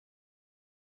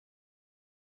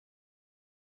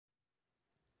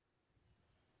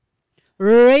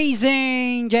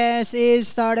Racing just is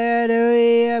started.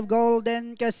 We have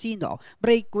Golden Casino.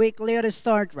 Break quickly to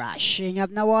start. Rushing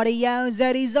up now what he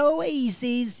that is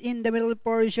Oasis. In the middle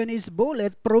portion is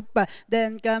Bulletproof.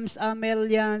 Then comes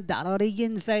Amelia. Dolly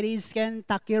inside is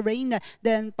Kentucky Rain.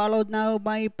 Then followed now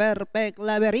by Perfect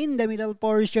Lover. In the middle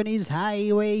portion is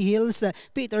Highway Hills.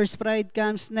 Peter's Pride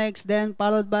comes next. Then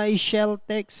followed by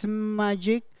Sheltex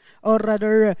Magic. Or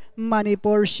rather,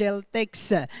 Manipur Sheltex.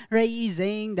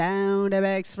 Racing down the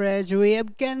backstretch, we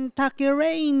have Kentucky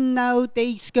Rain now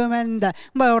takes command.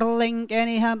 Borlink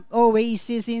Anyham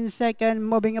Oasis in second,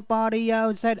 moving a party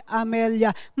outside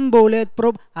Amelia.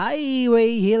 Bulletproof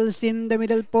Highway Hills in the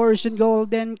middle portion.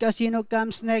 Golden Casino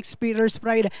comes next. Peter's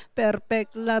Pride,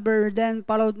 Perfect Lover, then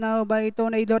followed now by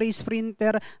Tornado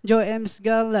Sprinter, Joe M's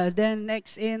Gull. Then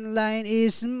next in line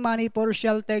is Manipur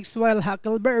Sheltex, while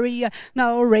Huckleberry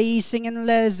now racing in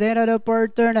less than a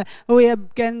per turn. We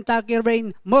have Kentucky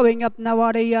Rain moving up now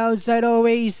on the outside.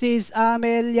 Oasis,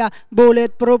 Amelia,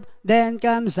 Bulletproof. Then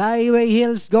comes Highway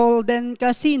Hills, Golden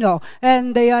Casino.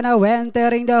 And they are now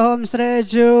entering the home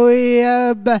stretch. We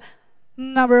have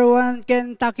number 1,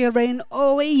 Kentucky Rain.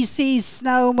 Oasis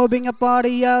now moving up on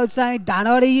the outside. Down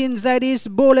on the inside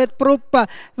is Bulletproof.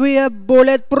 We have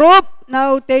Bulletproof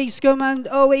now takes command.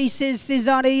 Oasis is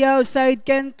on the outside.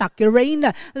 Kentucky Rain.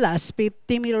 Last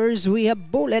 50 meters, we have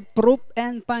Bulletproof.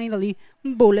 And finally,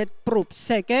 Bulletproof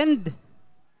second.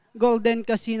 Golden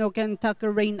Casino, Kentucky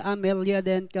Rain, Amelia.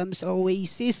 Then comes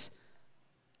Oasis,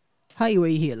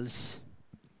 Highway Hills.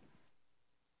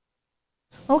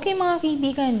 Okay mga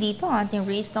kaibigan, dito ating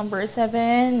race number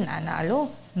 7, nanalo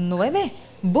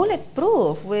 9.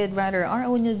 Bulletproof with rather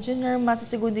R. Unyo Jr.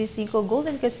 Masasegundo 5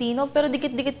 Golden Casino, pero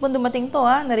dikit-dikit po dumating to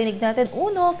ha. Narinig natin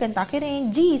 1 Kentucky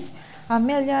Rain, G's,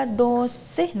 Amelia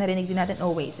 12, narinig din natin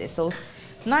Oasis. So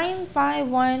 9, 5,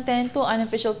 1, 10, 2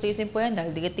 unofficial placing po yan dahil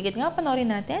dikit-dikit nga,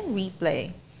 panoorin natin replay.